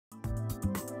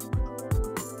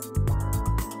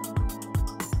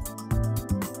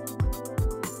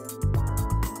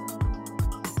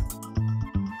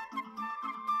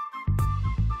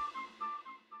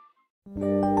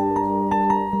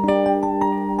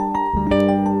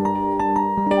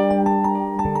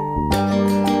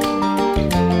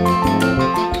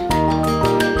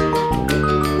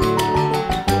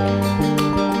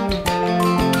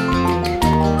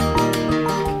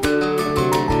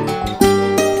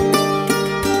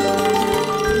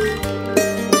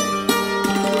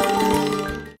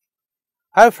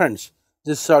Hi friends,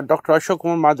 this is Dr. Ashok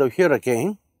Kumar Madhav here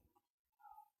again.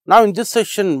 Now in this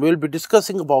session we will be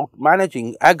discussing about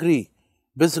managing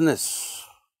agri-business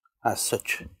as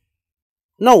such.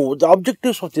 Now the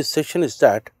objectives of this session is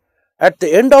that at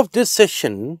the end of this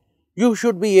session you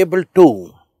should be able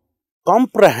to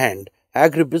comprehend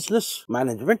agribusiness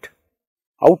management,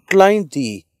 outline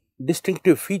the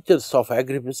distinctive features of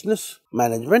agribusiness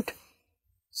management,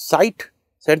 cite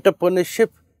entrepreneurship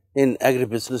in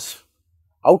agribusiness,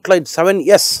 outline 7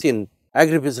 S in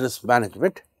agribusiness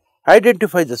management,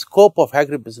 identify the scope of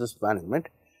agribusiness management.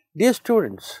 Dear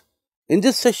students, in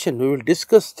this session we will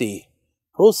discuss the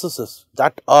processes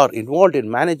that are involved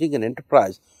in managing an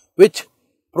enterprise which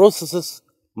processes,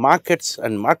 markets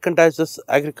and merchandises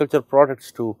agricultural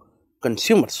products to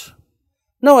consumers.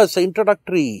 Now as an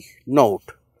introductory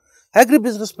note,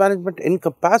 agribusiness management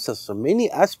encompasses many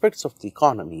aspects of the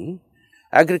economy: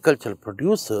 agricultural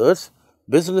producers,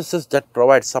 businesses that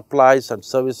provide supplies and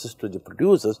services to the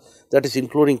producers, that is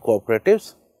including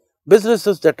cooperatives,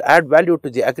 businesses that add value to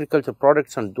the agricultural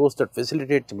products, and those that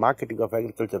facilitate the marketing of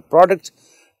agricultural products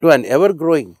to an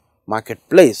ever-growing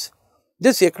marketplace.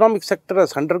 This economic sector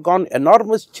has undergone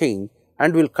enormous change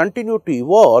and will continue to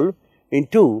evolve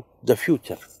into the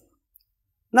future.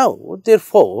 Now,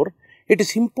 therefore, it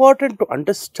is important to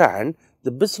understand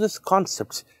the business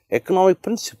concepts, economic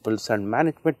principles and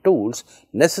management tools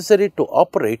necessary to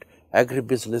operate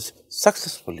agribusiness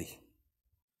successfully.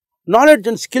 Knowledge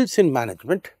and skills in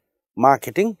management,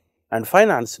 marketing and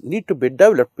finance need to be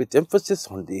developed with emphasis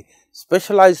on the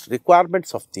specialized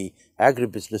requirements of the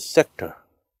agribusiness sector.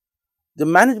 The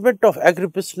management of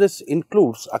agribusiness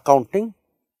includes accounting,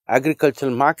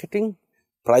 agricultural marketing,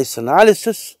 price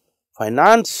analysis,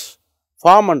 finance,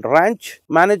 farm and ranch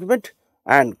management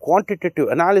and quantitative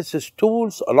analysis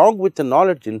tools, along with the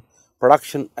knowledge in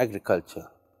production agriculture.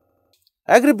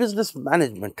 Agribusiness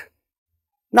management.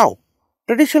 Now,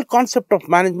 traditional concept of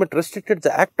management restricted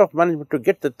the act of management to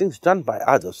get the things done by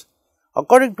others.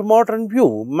 According to modern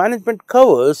view, management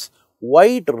covers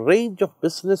wide range of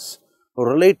business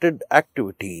related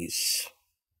activities.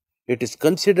 It is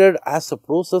considered as a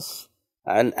process,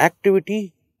 an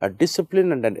activity, a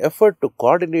discipline and an effort to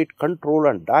coordinate, control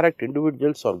and direct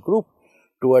individuals or group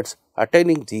towards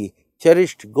attaining the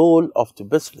cherished goal of the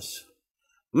business.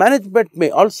 Management may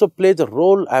also play the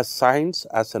role as science,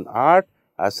 as an art,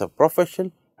 as a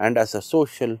profession and as a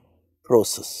social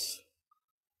process.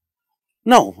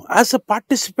 Now, as a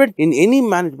participant in any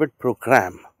management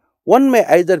program, one may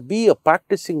either be a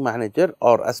practicing manager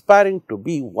or aspiring to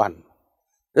be one.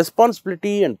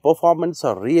 Responsibility and performance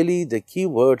are really the key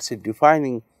words in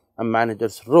defining a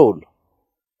manager's role.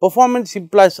 Performance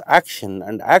implies action,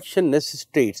 and action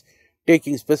necessitates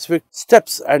taking specific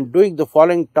steps and doing the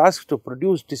following tasks to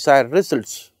produce desired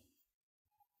results.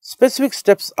 Specific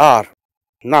steps are,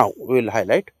 now we will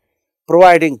highlight: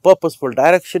 providing purposeful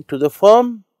direction to the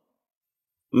firm,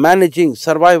 managing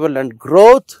survival and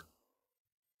growth,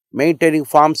 maintaining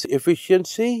farm's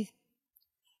efficiency,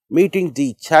 meeting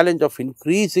the challenge of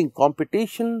increasing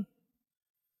competition,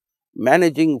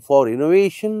 managing for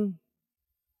innovation,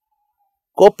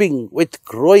 coping with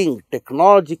growing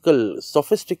technological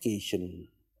sophistication,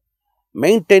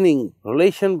 maintaining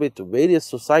relation with various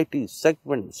society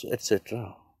segments,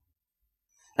 etc.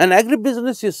 An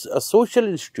agribusiness is a social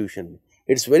institution.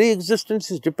 Its very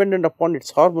existence is dependent upon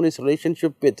its harmonious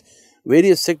relationship with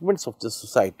various segments of the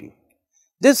society.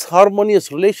 This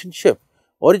harmonious relationship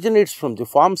originates from the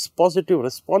farm's positive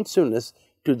responsiveness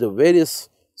to the various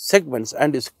segments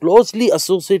and is closely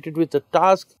associated with the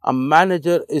task a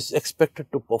manager is expected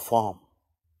to perform.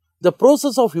 The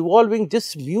process of evolving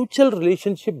this mutual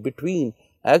relationship between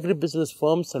agribusiness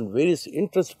firms and various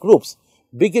interest groups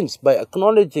begins by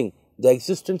acknowledging the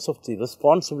existence of the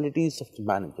responsibilities of the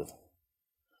manager.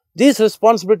 These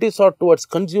responsibilities are towards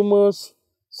consumers,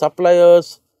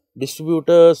 suppliers,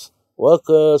 distributors,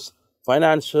 workers,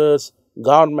 financiers,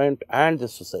 government and the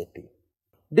society.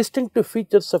 Distinctive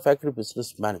features of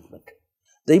agribusiness management.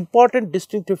 The important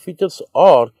distinctive features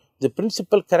or the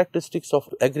principal characteristics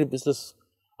of agribusiness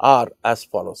are as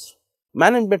follows.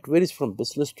 Management varies from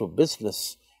business to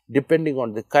business depending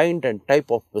on the kind and type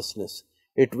of business.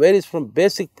 It varies from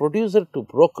basic producer to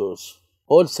brokers,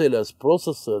 wholesalers,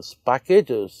 processors,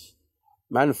 packagers,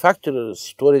 manufacturers,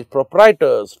 storage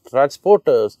proprietors,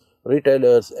 transporters,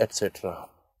 retailers, etc.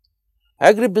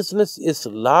 Agribusiness is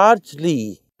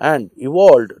largely and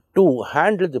evolved to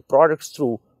handle the products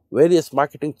through various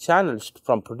marketing channels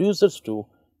from producers to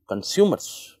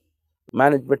consumers.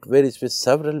 Management varies with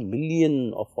several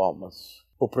million of farmers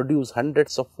who produce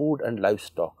hundreds of food and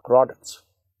livestock products.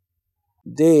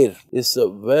 There is a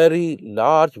very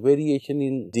large variation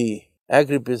in the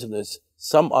agribusiness.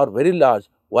 Some are very large,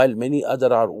 while many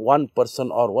other are one person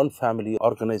or one family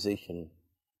organization.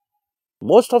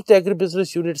 Most of the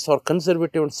agribusiness units are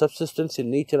conservative and subsistence in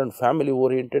nature and family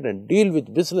oriented and deal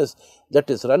with business that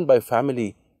is run by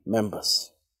family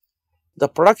members. The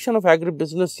production of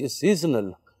agribusiness is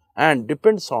seasonal and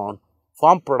depends on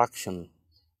farm production.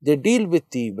 They deal with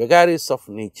the vagaries of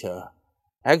nature.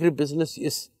 Agribusiness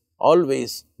is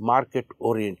always market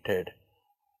oriented.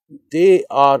 They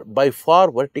are by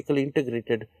far vertically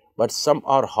integrated, but some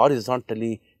are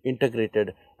horizontally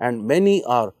integrated and many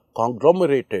are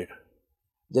conglomerated.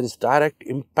 There is direct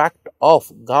impact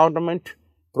of government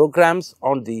programs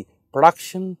on the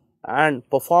production and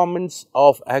performance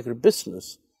of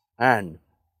agribusiness, and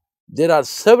there are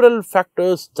several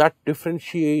factors that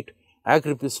differentiate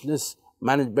agribusiness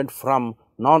management from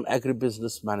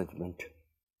non-agribusiness management.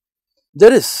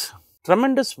 There is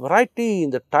tremendous variety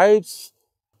in the types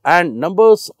and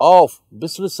numbers of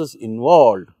businesses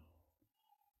involved.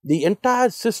 The entire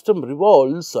system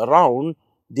revolves around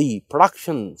the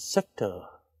production sector,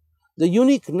 the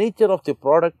unique nature of the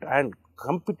product and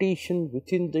competition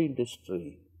within the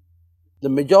industry. The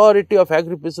majority of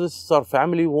agribusinesses are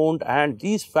family owned, and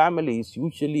these families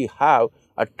usually have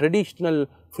a traditional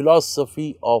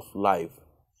philosophy of life.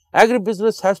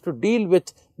 Agribusiness has to deal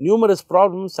with numerous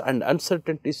problems and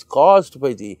uncertainties caused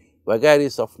by the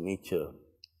vagaries of nature.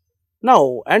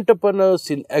 Now, entrepreneurs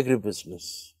in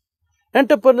agribusiness.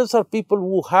 Entrepreneurs are people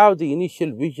who have the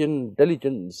initial vision,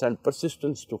 diligence and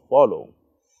persistence to follow.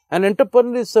 An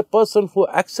entrepreneur is a person who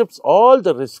accepts all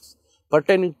the risks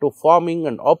pertaining to farming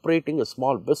and operating a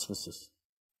small businesses.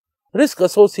 Risk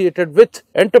associated with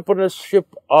entrepreneurship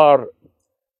are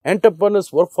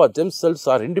entrepreneurs work for themselves,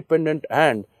 are independent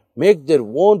and make their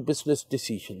own business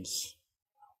decisions.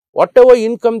 Whatever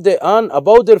income they earn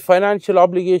above their financial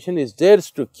obligation is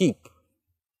theirs to keep.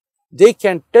 They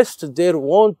can test their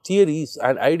own theories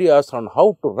and ideas on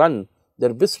how to run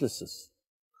their businesses.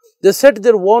 They set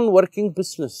their own working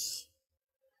business.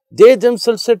 They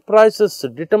themselves set prices,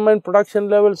 determine production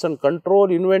levels and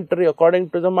control inventory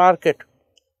according to the market.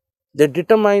 They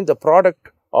determine the product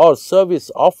or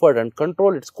service offered and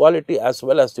control its quality as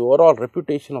well as the overall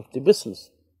reputation of the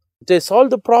business. They solve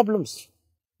the problems.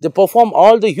 They perform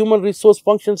all the human resource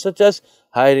functions such as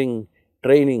hiring,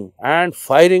 training and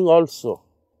firing also.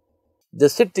 They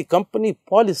set the company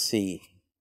policy.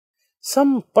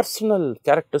 Some personal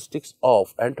characteristics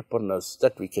of entrepreneurs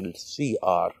that we can see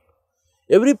are: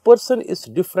 every person is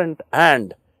different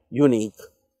and unique.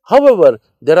 However,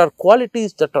 there are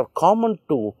qualities that are common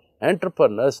to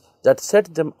entrepreneurs that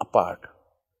set them apart.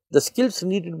 The skills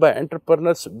needed by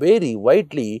entrepreneurs vary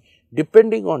widely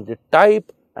depending on the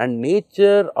type and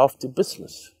nature of the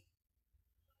business.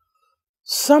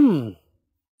 Some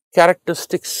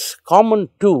characteristics common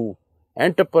to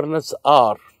entrepreneurs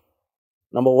are: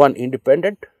 number 1,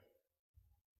 independent;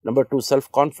 number 2,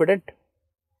 self-confident;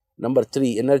 number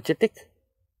 3, energetic;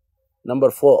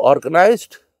 number 4,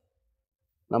 organized;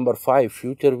 number 5,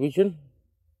 future vision;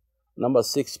 number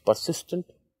 6, persistent;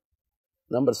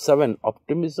 number 7,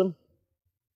 optimism;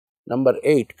 number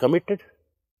 8, committed;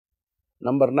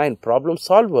 number 9, problem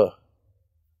solver;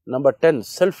 number 10,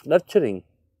 self-nurturing;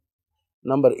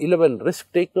 number 11,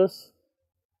 risk takers;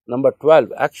 number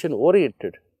 12, action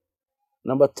oriented;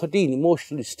 number 13,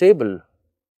 emotionally stable.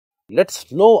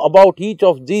 Let's know about each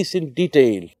of these in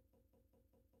detail.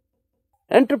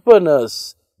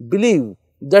 Entrepreneurs believe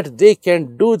that they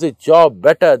can do the job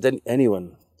better than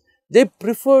anyone. They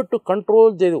prefer to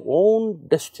control their own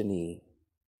destiny.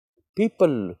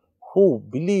 People who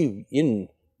believe in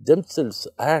themselves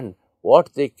and what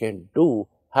they can do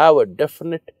have a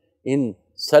definite in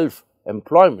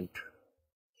self-employment.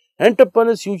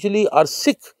 Entrepreneurs usually are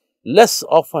sick less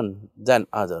often than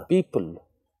other people.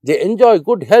 They enjoy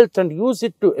good health and use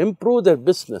it to improve their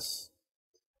business.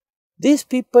 These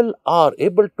people are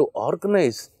able to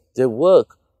organize their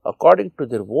work according to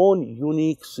their own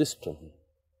unique system.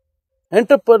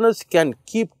 Entrepreneurs can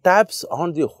keep tabs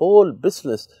on the whole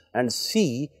business and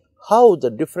see how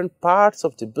the different parts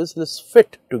of the business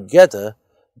fit together.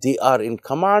 They are in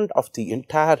command of the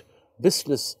entire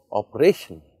business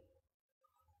operation.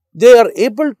 They are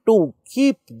able to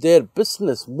keep their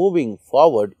business moving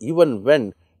forward even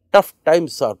when tough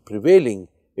times are prevailing.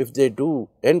 If they do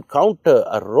encounter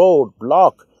a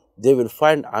roadblock, they will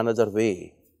find another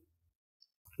way.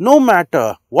 No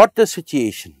matter what the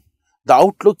situation, the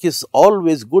outlook is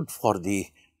always good for the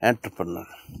entrepreneur.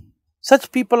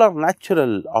 Such people are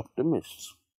natural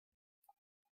optimists.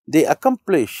 They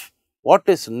accomplish what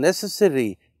is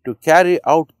necessary to carry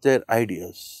out their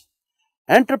ideas.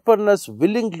 Entrepreneurs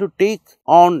willing to take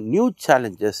on new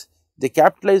challenges, they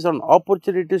capitalize on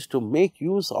opportunities to make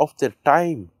use of their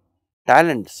time,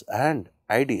 talents, and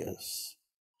ideas.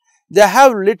 They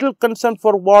have little concern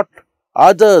for what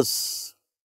others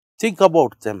think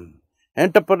about them.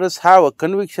 Entrepreneurs have a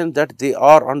conviction that they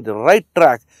are on the right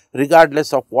track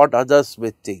regardless of what others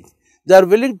may think. They are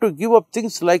willing to give up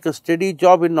things like a steady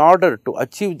job in order to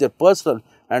achieve their personal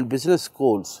and business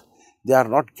goals. They are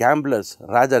not gamblers,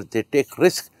 rather, they take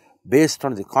risks based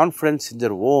on the confidence in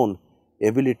their own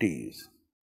abilities.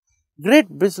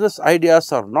 Great business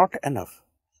ideas are not enough.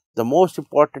 The most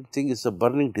important thing is a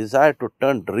burning desire to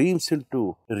turn dreams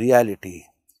into reality.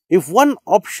 If one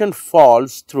option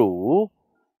falls through,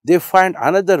 they find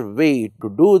another way to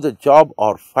do the job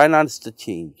or finance the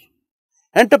change.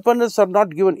 Entrepreneurs are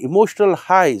not given emotional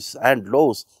highs and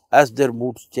lows as their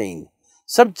moods change.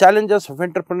 Some challenges of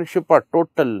entrepreneurship are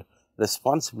total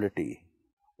responsibility,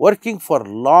 working for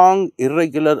long,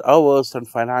 irregular hours, and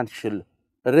financial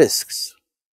risks.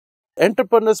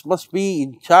 Entrepreneurs must be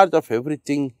in charge of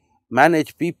everything: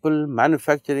 manage people,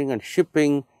 manufacturing and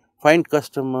shipping, find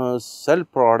customers, sell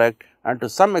product, and to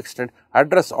some extent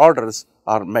address orders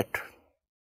are met.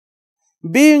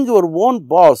 Being your own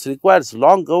boss requires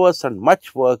long hours and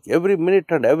much work. Every minute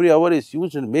and every hour is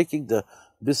used in making the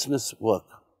business work.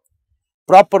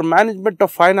 Proper management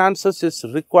of finances is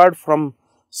required, from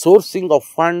sourcing of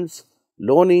funds,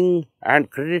 loaning and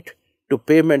credit to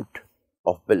payment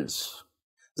of bills.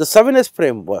 The 7S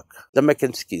framework, the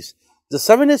McKinsey's. The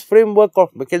 7S framework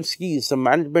of McKinsey is a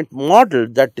management model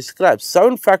that describes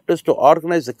 7 factors to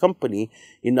organize a company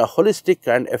in a holistic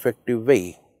and effective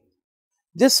way.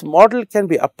 This model can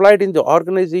be applied in the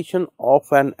organization of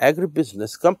an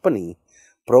agribusiness company,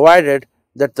 provided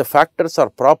that the factors are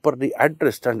properly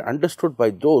addressed and understood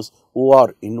by those who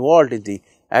are involved in the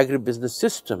agribusiness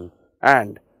system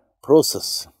and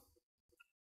process.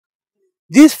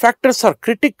 These factors are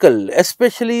critical,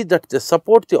 especially that they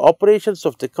support the operations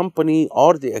of the company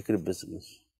or the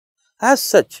agribusiness. As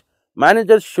such,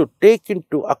 managers should take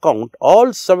into account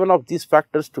all 7 of these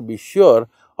factors to be sure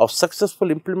of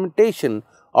successful implementation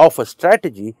of a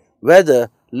strategy, whether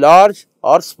large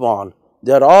or small.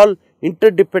 They are all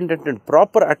interdependent and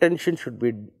proper attention should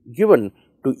be given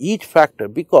to each factor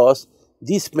because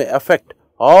these may affect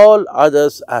all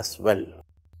others as well.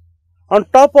 On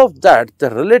top of that,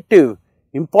 the relative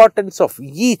importance of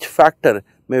each factor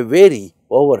may vary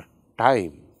over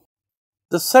time.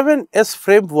 The 7S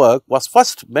framework was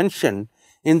first mentioned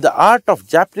in The Art of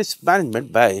Japanese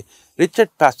Management by Richard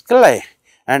Pascale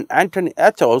and Anthony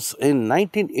Athos in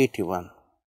 1981.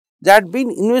 They had been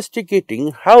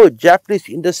investigating how Japanese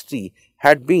industry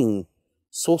had been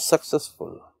so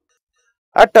successful.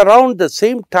 At around the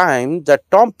same time that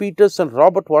Tom Peters and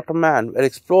Robert Waterman were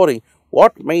exploring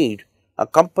what made a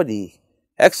company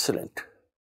excellent.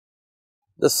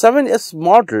 The 7S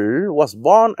model was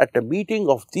born at a meeting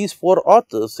of these 4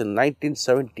 authors in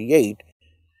 1978.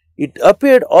 It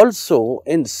appeared also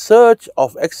in Search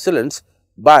of Excellence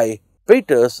by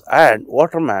Peters and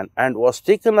Waterman and was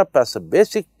taken up as a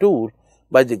basic tool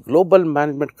by the global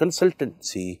management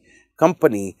consultancy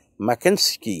company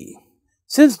McKinsey.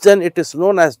 Since then, it is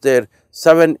known as their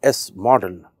 7S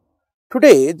model.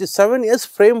 Today, the 7S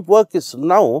framework is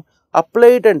now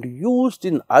applied and used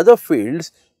in other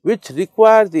fields which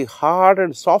require the hard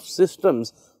and soft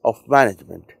systems of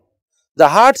management. The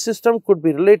hard system could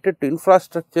be related to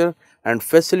infrastructure and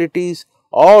facilities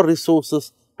or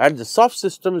resources, and the soft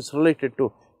system is related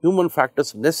to human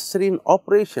factors necessary in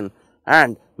operation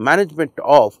and management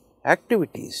of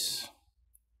activities.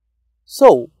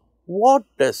 So, what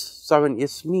does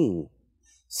 7S mean?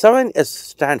 7S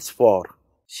stands for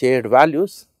shared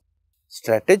values,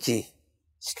 strategy,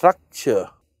 structure,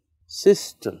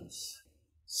 systems,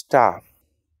 staff,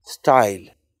 style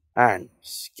and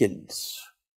skills.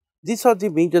 These are the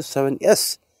major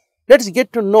 7S. Let's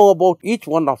get to know about each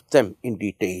one of them in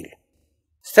detail.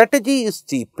 Strategy is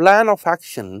the plan of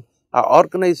action an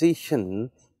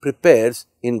organization prepares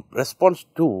in response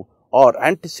to or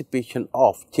anticipation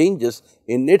of changes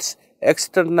in its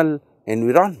external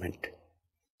environment.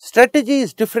 Strategy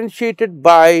is differentiated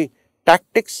by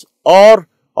tactics or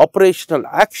operational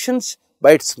actions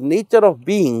by its nature of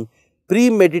being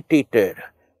premeditated,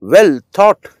 well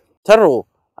thought, thorough,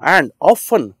 and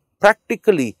often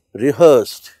practically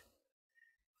rehearsed.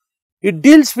 It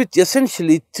deals with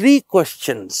essentially 3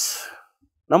 questions.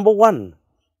 Number 1,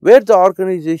 where the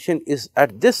organization is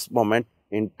at this moment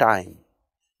in time.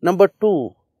 Number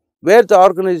 2, where the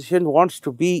organization wants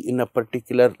to be in a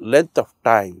particular length of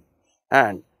time.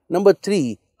 And number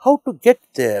 3, how to get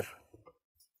there.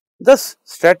 Thus,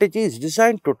 strategy is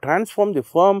designed to transform the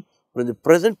firm from the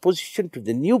present position to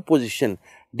the new position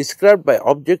described by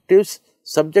objectives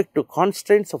subject to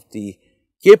constraints of the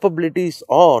capabilities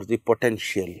or the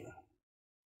potential.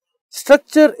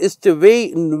 Structure is the way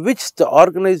in which the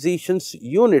organization's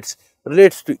units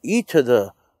relates to each other,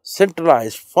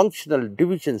 centralized, functional,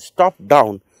 divisions,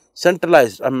 top-down,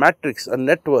 centralized, a matrix, a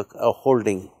network, a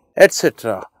holding,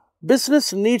 etc.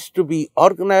 Business needs to be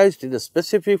organized in a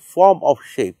specific form or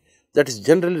shape that is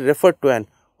generally referred to an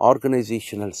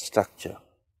organizational structure.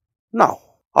 Now,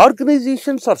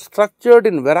 organizations are structured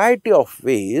in a variety of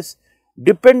ways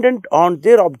dependent on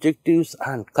their objectives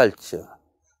and culture.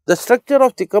 The structure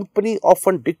of the company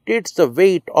often dictates the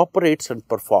way it operates and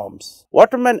performs.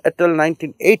 Waterman et al.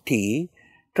 1980,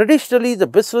 traditionally the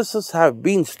businesses have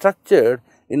been structured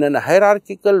in a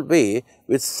hierarchical way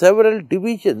with several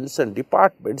divisions and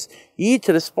departments, each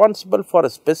responsible for a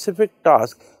specific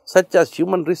task such as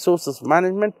human resources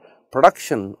management,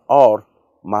 production or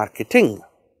marketing.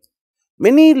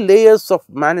 Many layers of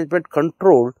management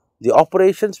control the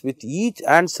operations with each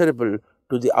answerable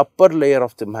to the upper layer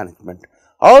of the management.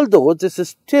 Although this is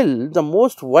still the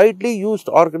most widely used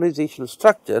organizational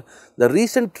structure, the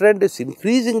recent trend is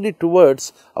increasingly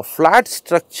towards a flat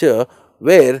structure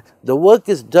where the work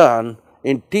is done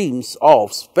in teams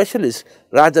of specialists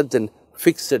rather than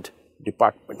fixed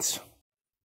departments.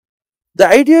 The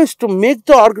idea is to make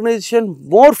the organization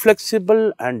more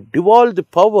flexible and devolve the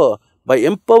power by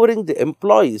empowering the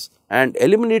employees and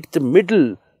eliminate the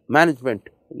middle management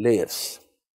layers.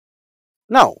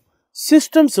 Now,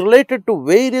 systems related to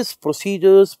various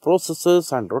procedures,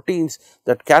 processes and routines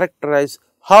that characterize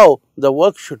how the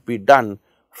work should be done,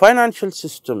 financial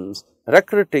systems,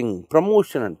 recruiting,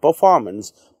 promotion and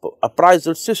performance,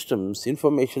 appraisal systems,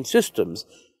 information systems.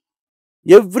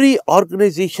 Every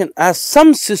organization has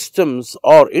some systems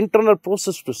or internal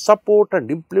process to support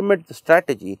and implement the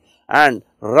strategy and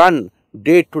run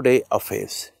day-to-day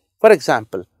affairs. For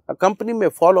example, a company may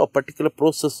follow a particular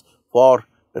process for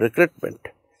recruitment.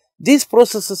 These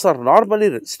processes are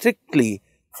normally strictly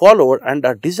followed and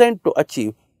are designed to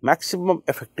achieve maximum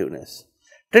effectiveness.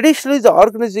 Traditionally, the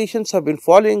organizations have been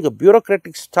following a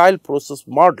bureaucratic style process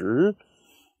model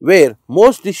where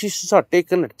most decisions are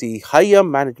taken at the higher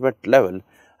management level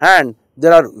and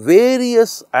there are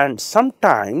various and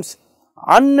sometimes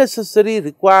unnecessary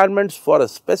requirements for a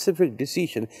specific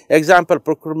decision, example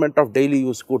procurement of daily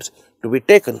use goods to be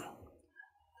taken.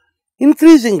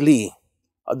 Increasingly,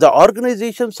 the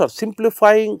organizations are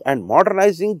simplifying and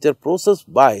modernizing their process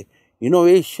by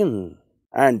innovation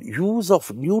and use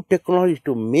of new technology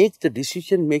to make the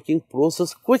decision making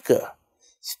process quicker.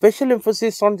 Special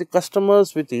emphasis on the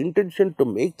customers with the intention to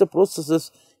make the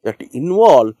processes that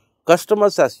involve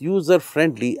customers as user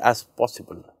friendly as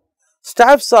possible.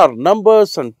 Staffs are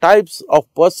numbers and types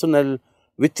of personnel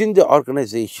within the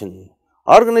organization.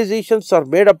 Organizations are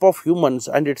made up of humans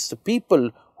and it's the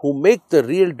people who make the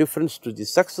real difference to the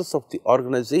success of the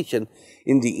organization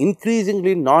in the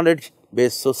increasingly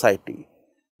knowledge-based society.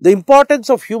 The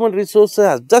importance of human resources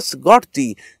has thus got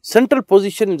the central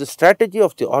position in the strategy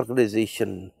of the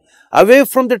organization. Away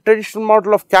from the traditional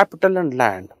model of capital and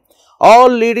land, all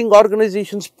leading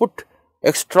organizations put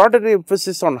extraordinary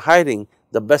emphasis on hiring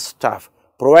the best staff,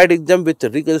 providing them with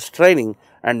rigorous training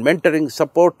and mentoring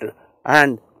support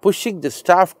and pushing the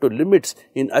staff to limits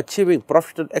in achieving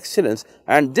professional excellence,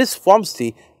 and this forms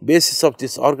the basis of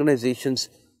this organization's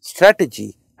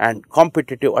strategy and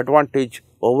competitive advantage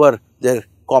over their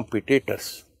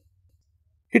competitors.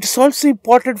 It is also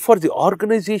important for the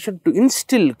organization to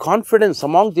instill confidence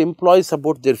among the employees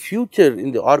about their future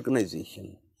in the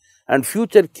organization and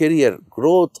future career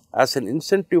growth as an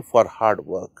incentive for hard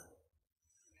work.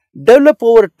 Develop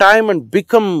over time and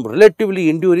become relatively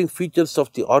enduring features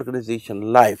of the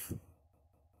organization life.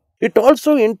 It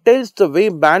also entails the way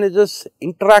managers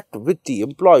interact with the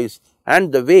employees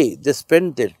and the way they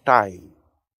spend their time.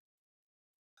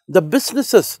 The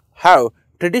businesses have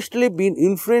traditionally been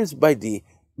influenced by the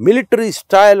military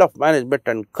style of management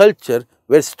and culture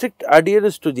where strict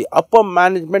adherence to the upper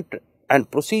management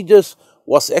and procedures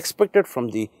was expected from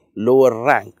the lower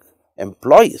rank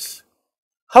employees.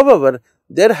 However,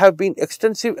 there have been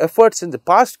extensive efforts in the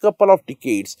past couple of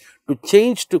decades to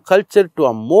change the culture to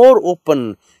a more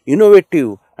open,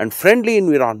 innovative and friendly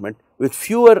environment with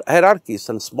fewer hierarchies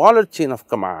and smaller chain of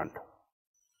command.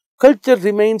 Culture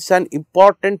remains an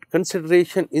important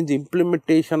consideration in the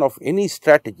implementation of any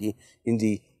strategy in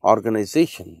the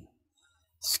organization.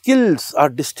 Skills are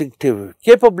distinctive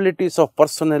capabilities of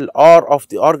personnel or of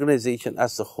the organization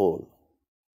as a whole.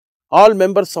 All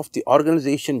members of the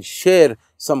organization share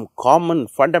some common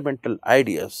fundamental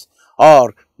ideas.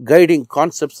 or guiding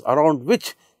concepts around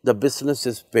which the business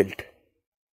is built.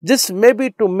 This may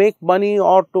be to make money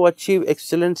or to achieve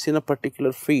excellence in a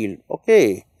particular field.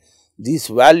 Okay. These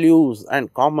values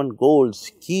and common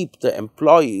goals keep the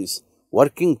employees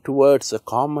working towards a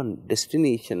common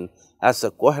destination as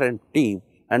a coherent team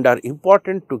and are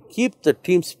important to keep the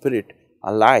team spirit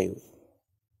alive.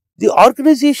 The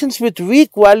organizations with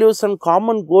weak values and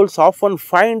common goals often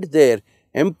find their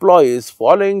employees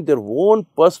following their own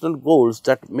personal goals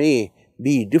that may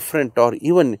be different or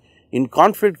even in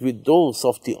conflict with those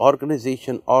of the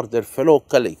organization or their fellow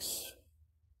colleagues.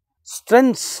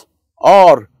 Strengths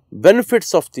or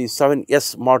benefits of the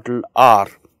 7S model are,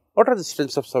 what are the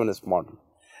strengths of 7S model?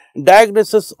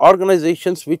 Diagnoses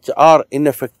organizations which are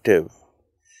ineffective,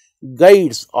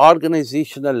 guides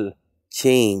organizational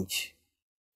change,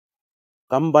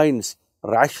 combines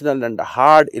rational and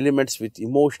hard elements with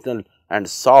emotional and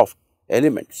soft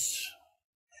elements.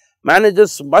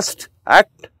 Managers must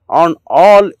act on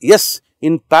all S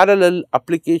in parallel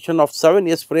application of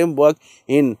 7S framework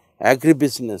in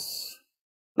agribusiness.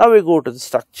 Now we go to the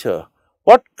structure.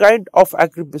 What kind of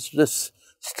agribusiness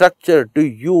structure do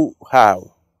you have?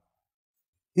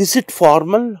 Is it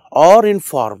formal or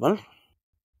informal?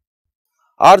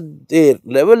 Are there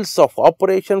levels of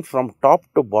operation from top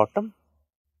to bottom?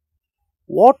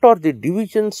 What are the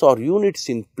divisions or units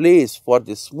in place for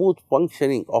the smooth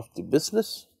functioning of the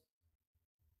business?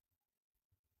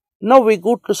 Now we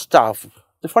go to staff.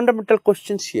 The fundamental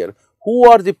questions here. Who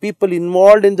are the people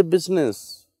involved in the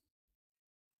business?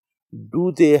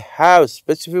 Do they have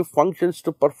specific functions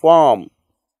to perform?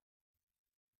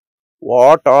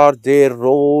 What are their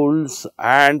roles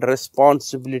and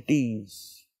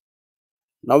responsibilities?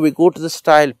 Now we go to the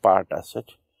style part as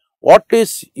such. What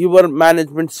is your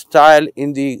management style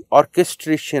in the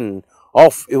orchestration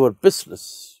of your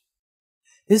business?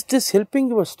 Is this helping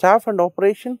your staff and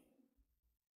operation?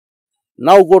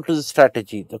 Now go to the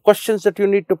strategy. The questions that you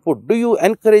need to put. Do you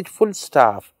encourage full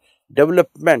staff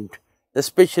development,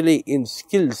 especially in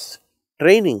skills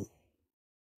training?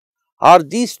 Are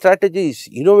these strategies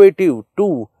innovative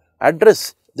to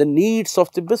address the needs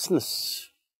of the business?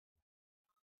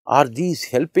 Are these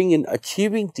helping in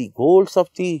achieving the goals of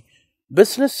the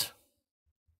business?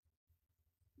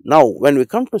 Now, when we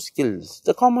come to skills,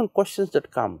 the common questions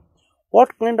that come,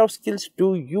 what kind of skills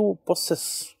do you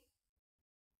possess?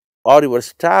 Are your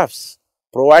staffs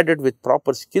provided with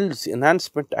proper skills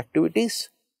enhancement activities?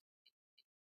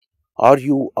 Are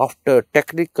you after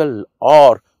technical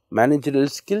or managerial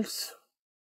skills?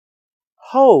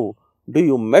 How do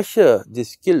you measure the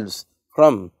skills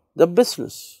from the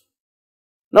business?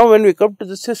 Now, when we come to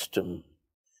the system,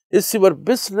 is your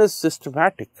business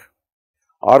systematic,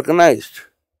 organized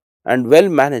and well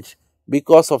managed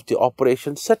because of the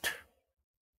operation set?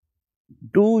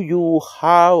 Do you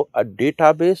have a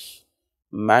database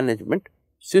management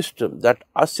system that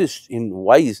assists in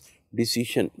wise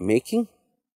decision making?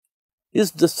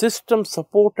 Is the system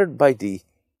supported by the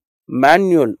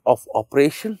manual of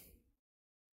operation?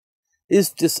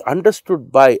 Is this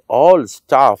understood by all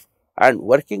staff and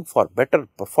working for better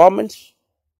performance?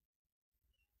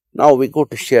 Now we go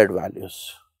to shared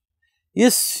values.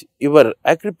 Is your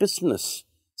agribusiness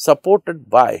supported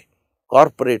by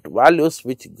corporate values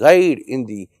which guide in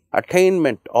the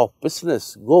attainment of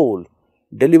business goal,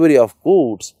 delivery of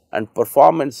goods and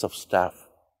performance of staff?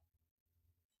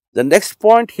 The next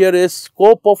point here is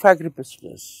scope of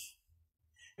agribusiness.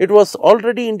 It was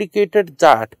already indicated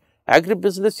that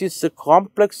agribusiness is a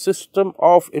complex system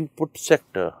of input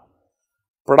sector,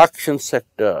 production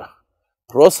sector,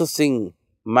 processing,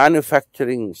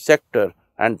 manufacturing sector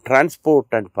and transport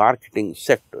and marketing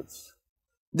sectors.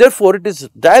 Therefore, it is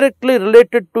directly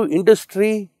related to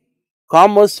industry,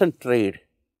 commerce and trade.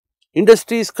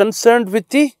 Industry is concerned with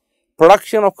the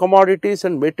production of commodities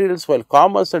and materials, while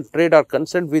commerce and trade are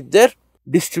concerned with their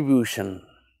distribution.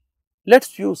 Let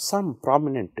us view some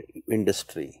prominent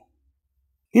industry.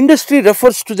 Industry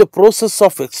refers to the process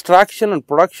of extraction and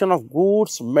production of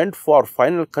goods meant for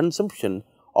final consumption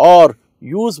or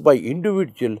used by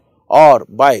individual or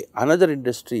by another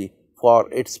industry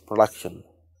for its production.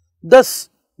 Thus,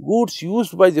 goods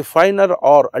used by the final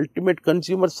or ultimate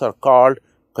consumers are called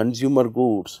consumer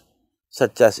goods,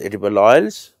 such as edible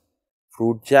oils,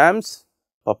 fruit jams,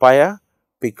 papaya,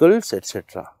 pickles,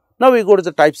 etc. Now we go to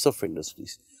the types of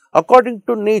industries. According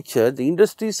to nature, the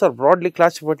industries are broadly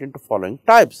classified into following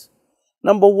types.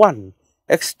 Number 1,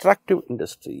 extractive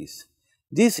industries.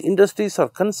 These industries are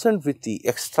concerned with the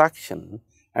extraction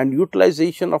and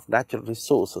utilization of natural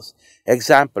resources.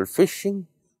 Example, fishing,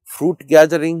 fruit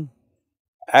gathering,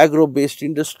 agro-based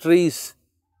industries,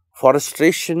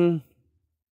 forestation,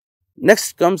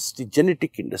 Next comes the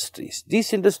genetic industries.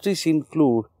 These industries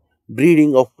include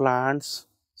breeding of plants,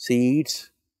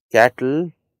 seeds,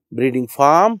 cattle, breeding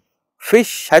farm,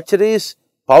 fish hatcheries,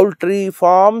 poultry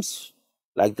farms,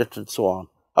 like that and so on.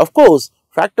 Of course,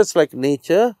 factors like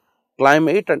nature,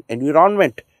 climate and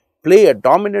environment play a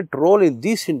dominant role in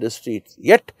these industries,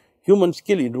 yet human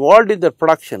skill involved in their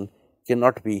production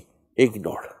cannot be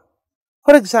ignored.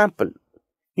 For example,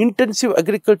 intensive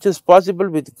agriculture is possible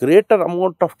with greater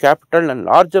amount of capital and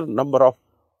larger number of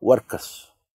workers.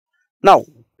 Now,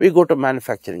 we go to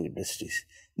manufacturing industries.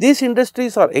 These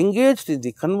industries are engaged in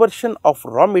the conversion of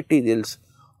raw materials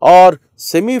or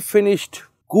semi-finished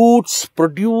goods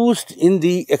produced in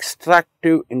the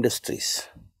extractive industries.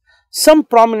 Some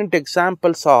prominent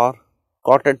examples are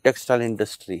cotton textile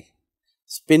industry,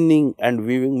 spinning and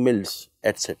weaving mills,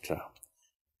 etc.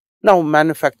 Now,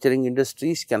 manufacturing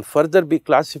industries can further be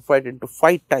classified into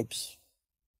 5 types.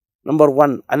 Number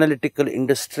 1, analytical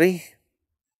industry.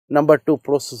 Number 2,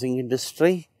 processing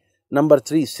industry. Number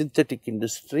 3, synthetic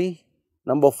industry.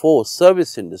 Number 4,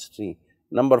 service industry.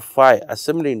 Number 5,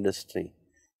 assembly industry.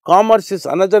 Commerce is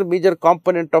another major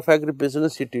component of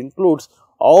agribusiness. It includes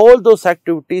all those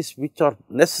activities which are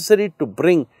necessary to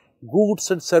bring goods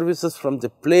and services from the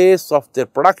place of their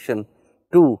production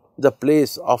to the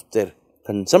place of their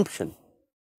consumption.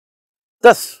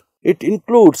 Thus, it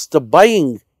includes the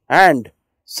buying and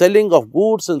selling of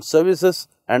goods and services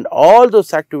and all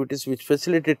those activities which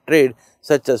facilitate trade,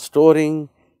 such as storing,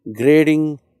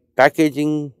 grading,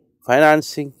 packaging,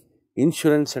 financing,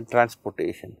 insurance and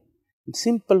transportation. In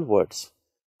simple words,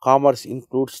 commerce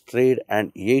includes trade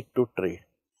and aid to trade.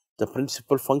 The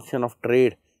principal function of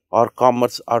trade or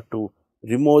commerce are to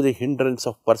remove the hindrance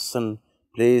of person,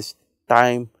 place,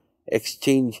 time,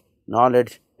 exchange,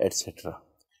 knowledge, etc.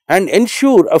 and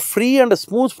ensure a free and a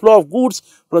smooth flow of goods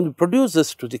from the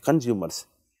producers to the consumers.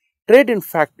 Trade, in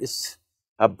fact, is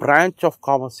a branch of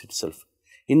commerce itself.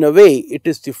 In a way, it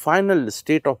is the final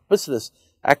state of business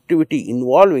activity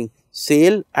involving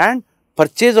sale and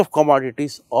purchase of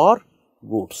commodities or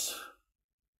goods.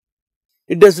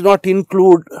 It does not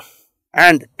include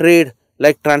and trade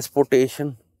like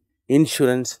transportation,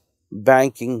 insurance,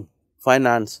 banking,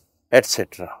 finance,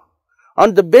 etc.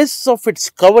 On the basis of its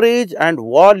coverage and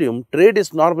volume, trade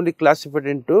is normally classified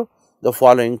into the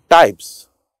following types.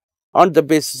 On the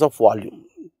basis of volume: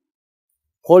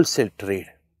 wholesale trade,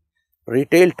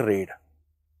 retail trade.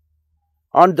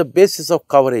 On the basis of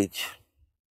coverage: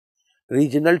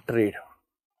 regional trade,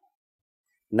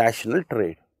 national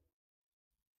trade.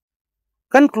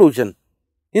 Conclusion: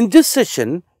 in this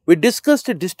session, we discussed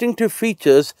the distinctive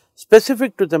features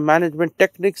specific to the management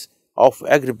techniques of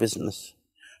agribusiness.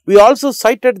 We also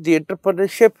cited the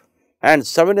entrepreneurship and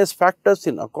 7S factors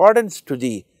in accordance to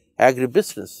the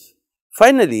agribusiness.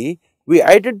 Finally, we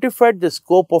identified the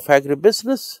scope of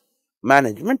agribusiness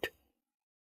management,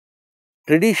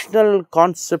 traditional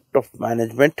concept of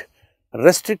management,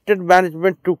 restricted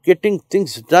management to getting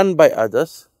things done by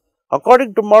others.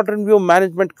 According to modern view,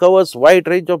 management covers wide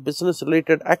range of business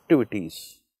related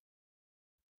activities.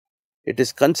 It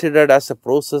is considered as a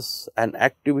process, an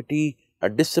activity, a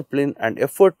discipline and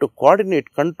effort to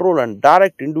coordinate, control and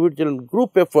direct individual and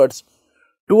group efforts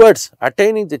towards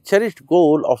attaining the cherished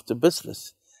goal of the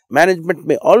business. Management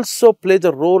may also play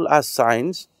the role as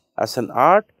science, as an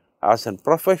art, as a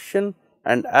profession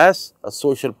and as a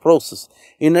social process.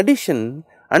 In addition,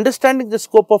 understanding the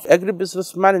scope of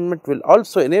agribusiness management will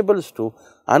also enable us to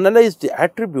analyze the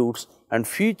attributes and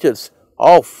features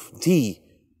of the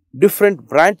different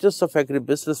branches of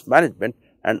agribusiness management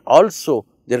and also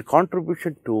their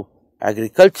contribution to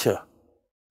agriculture.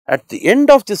 At the end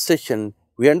of this session,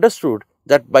 we understood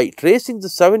that by tracing the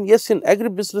 7 Yes in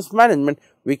agribusiness management,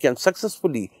 we can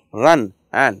successfully run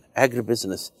an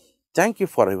agribusiness. Thank you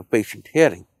for your patient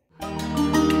hearing.